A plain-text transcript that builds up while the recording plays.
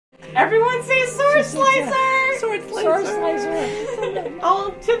Everyone say sword slicer! Sword slicer.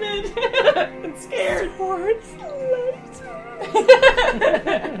 All timid and scared. Sword slicer.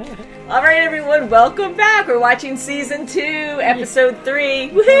 Alright everyone, welcome back. We're watching season 2, episode 3.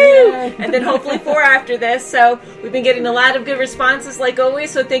 Woohoo! And then hopefully 4 after this. So we've been getting a lot of good responses like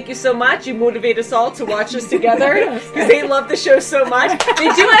always, so thank you so much. You motivate us all to watch this together because they love the show so much. They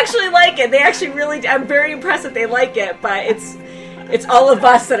do actually like it. They actually really, I'm very impressed that they like it, but it's all of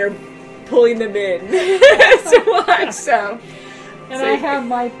us that are pulling them in to watch, so. And I have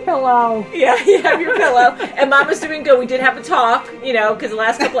my pillow. Yeah, you have your pillow. And Mama's doing good. We did have a talk, you know, because the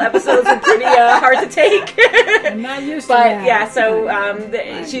last couple episodes were pretty hard to take. I'm not used to but, that. yeah,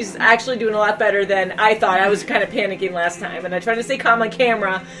 so she's actually doing a lot better than I thought. I was kind of panicking last time. And I tried to stay calm on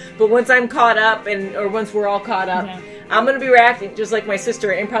camera. But once I'm caught up, or once we're all caught up, I'm going to be reacting just like my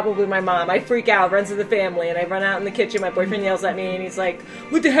sister and probably my mom. I freak out, runs to the family, and I run out in the kitchen. My boyfriend yells at me, and he's like,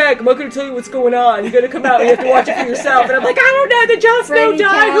 what the heck? I'm not going to tell you what's going on. You got to come out and you have to watch it for yourself. And I'm like, I don't know. Did Jon Snow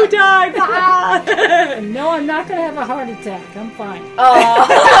die? Who died? Ah. No, I'm not going to have a heart attack. I'm fine. Oh.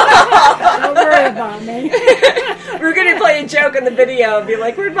 Don't worry about me. We're going to play a joke in the video and be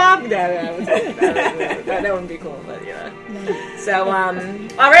like, where'd Bob? No, that wouldn't be cool, but yeah. No. So,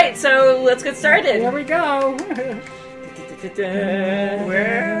 all right, so let's get started. Here we go.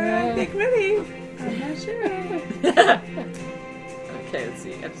 Where? Big movie. I'm not sure. Okay, let's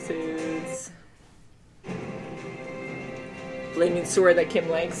see. Episodes. Flaming sword that Kim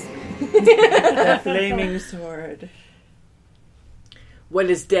likes. The flaming sword.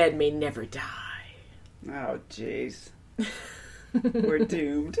 What is dead may never die. Oh, jeez. We're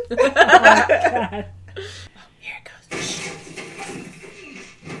doomed. Oh, God. Here it goes.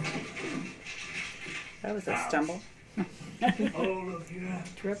 That was a stumble. All of you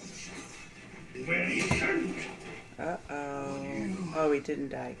Trip. very young. Uh-oh. Oh, he didn't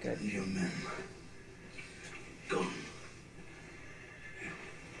die. Good. Your men gone.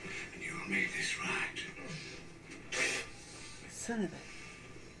 And you will make this right. Son of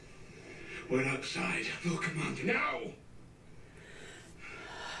a... We're outside. Your commander. Now!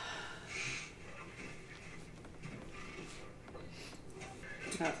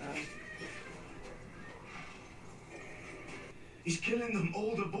 Uh-oh. He's killing them,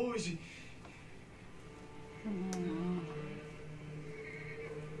 all the boys.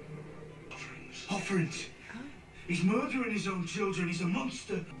 Offerings. He's murdering his own children. He's a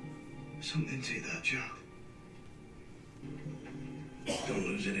monster. Something to that, child. Don't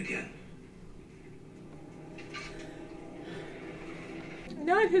lose it again.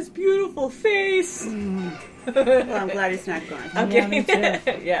 Not his beautiful face. Well, I'm glad he's not gone. I'm Yeah, kidding. me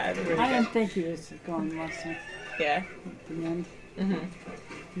too. Yeah, it's really I good. didn't think he was going Muslim Yeah. at the end.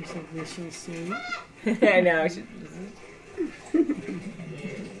 He said, we shall see. I know.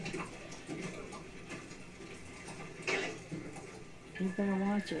 You better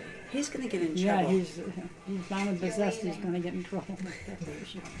watch it. He's going to get in Yeah, trouble. he's bound and possessed. He's going to get in trouble.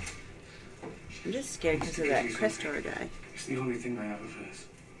 I'm just scared because of that Crestor guy. It's the only thing I have of hers.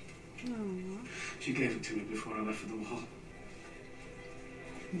 Aww. She gave it to me before I left for the wall.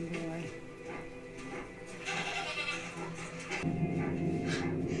 Boy.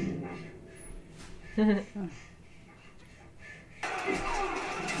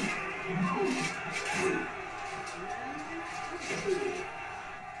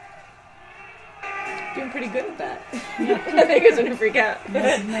 Doing pretty good at that. I think it's gonna freak out.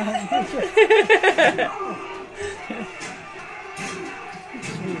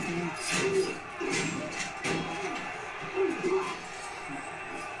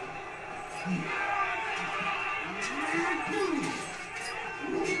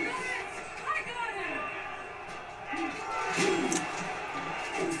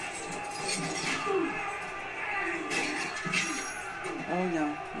 Oh, no.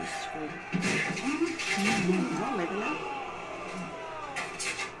 He's screwed. Oh, maybe not.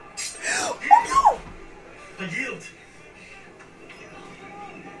 Oh no! I yield.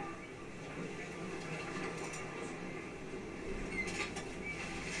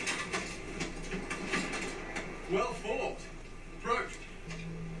 Well fought. Approach.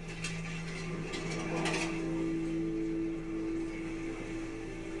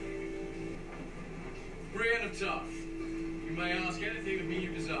 Brienne of Tarth, you may ask anything of me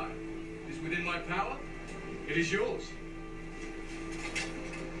you desire. It is within my power. It is yours.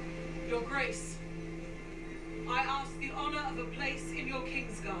 Your Grace, I ask the honor of a place in your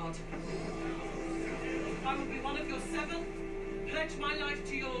Kingsguard. I will be one of your 7, pledge my life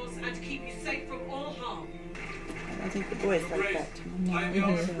to yours, and keep you safe from all harm. I think the boys like Grace, that. I am the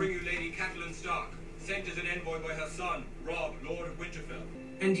honor to bring you Lady Catelyn Stark, sent as an envoy by her son, Robb, Lord of Winterfell.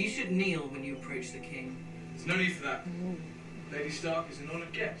 And you should kneel when you approach the king. There's no need for that. Lady Stark is an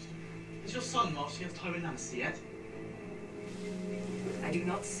honoured guest. Is your son marching against Tywin Lannister yet? I do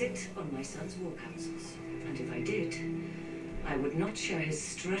not sit on my son's war councils. And if I did, I would not share his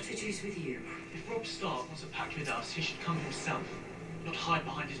strategies with you. If Robb Stark wants a pact with us, he should come himself, not hide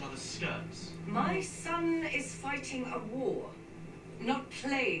behind his mother's skirts. My son is fighting a war, not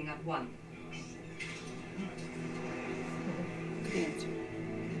playing at one.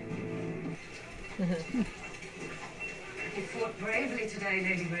 You fought bravely today,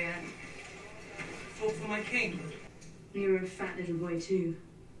 Lady Brienne. Fought for my king. You were a fat little boy too.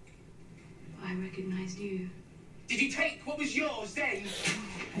 I recognized you. Did you take what was yours then?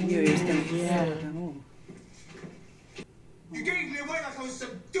 I knew he was going to. Yeah. Oh. You gave me away like I was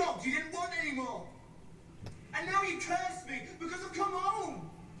some dog you didn't want anymore. And now you curse me because I've come home.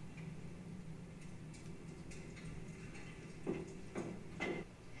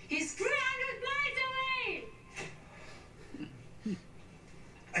 He's 300 blades away!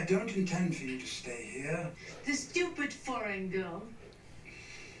 I don't intend for you to stay here. The stupid foreign girl.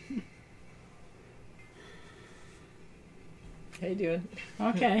 How you doing?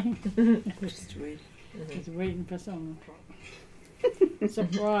 Okay. Just wait. Just waiting for someone.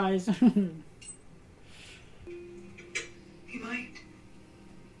 Surprise. You might.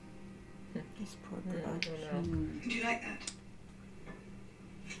 This poor girl. I don't know. Would you like that?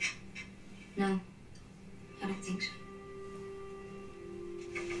 No. I don't think so.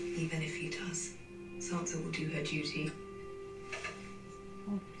 Even if he does, Sansa will do her duty.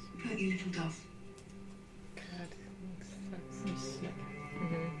 Won't you, little dove? God, So sick.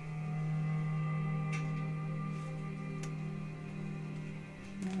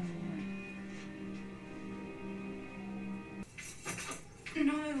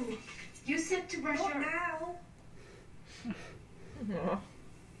 No. You said to brush your... now. Aw.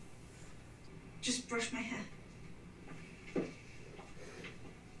 Just brush my hair.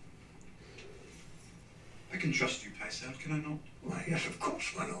 I can trust you, Pycelle, can I not? Why, yes, of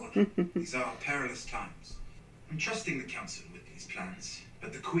course, my lord. These are perilous times. I'm trusting the council with these plans,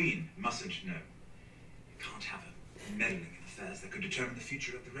 but the Queen mustn't know. You can't have her meddling in affairs that could determine the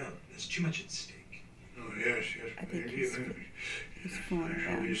future of the realm. There's too much at stake. Oh, yes, yes. I think he's falling I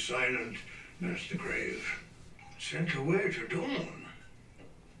shall down. be silent as the grave. Sent away to dawn.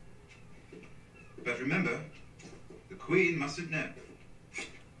 But remember, the Queen mustn't know.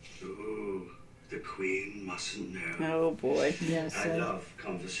 Oh, the Queen mustn't know. Oh boy. Yes. I love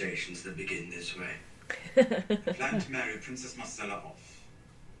conversations that begin this way. I plan to marry Princess Marcella off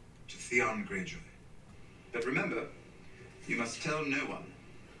to Theon Greyjoy. But remember, you must tell no one.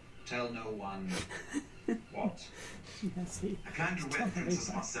 Tell no one what? Yes, he. I plan to wed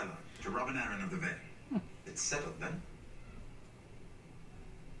Princess Marcella to Robin Arryn of the Vale. It's settled then.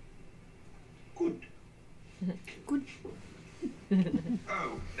 Good. Good.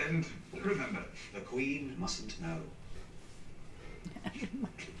 Oh, and remember, the Queen mustn't know.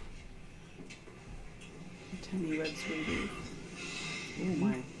 Tiny web sweetie. Oh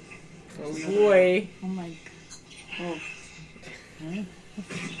my. Oh boy. Oh my. Oh. Huh?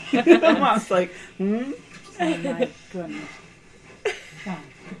 Mom's like, hmm? Oh my goodness. Wow.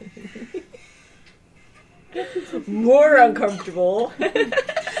 More uncomfortable. Let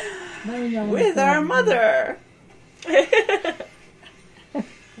me know when With it's our done. mother. Let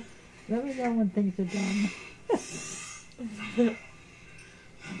me know when things are done. I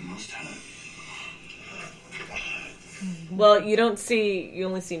must have. Well, you only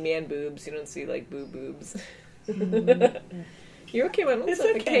see man boobs. You don't see like boob boobs. You're okay, Mom. It's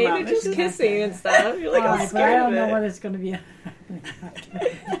It's okay, Mom. okay. They're It's just okay. kissing and stuff. You're like, All I'm right, but I scared don't know of what it. it's going to be.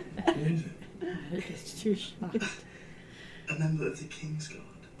 Is it? It's too shocked. A member of the King's Guard.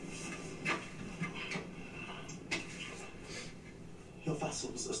 Your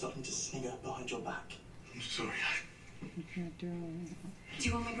vassals are starting to snigger behind your back. I'm sorry. You can't do it. Do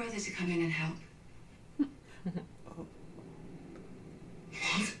you want my brother to come in and help?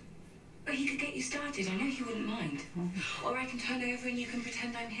 What? Or he could get you started. I know he wouldn't mind. Or I can turn over and you can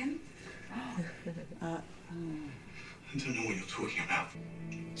pretend I'm him. I don't know what you're talking about.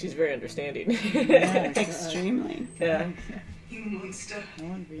 She's very understanding. Yeah, Extremely. Yeah. You monster. I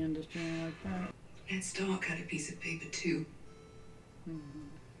wouldn't be understanding like that. Ned Stark had a piece of paper too.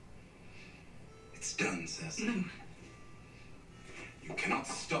 It's done, Cersei. No. You cannot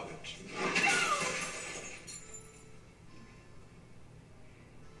stop it.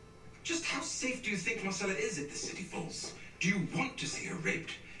 Just how safe do you think Marcella is if the city falls? Do you want to see her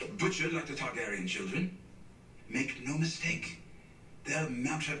raped, butchered like the Targaryen children? Make no mistake. They'll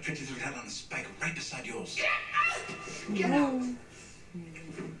mount her pretty little head on a spike right beside yours. Get out!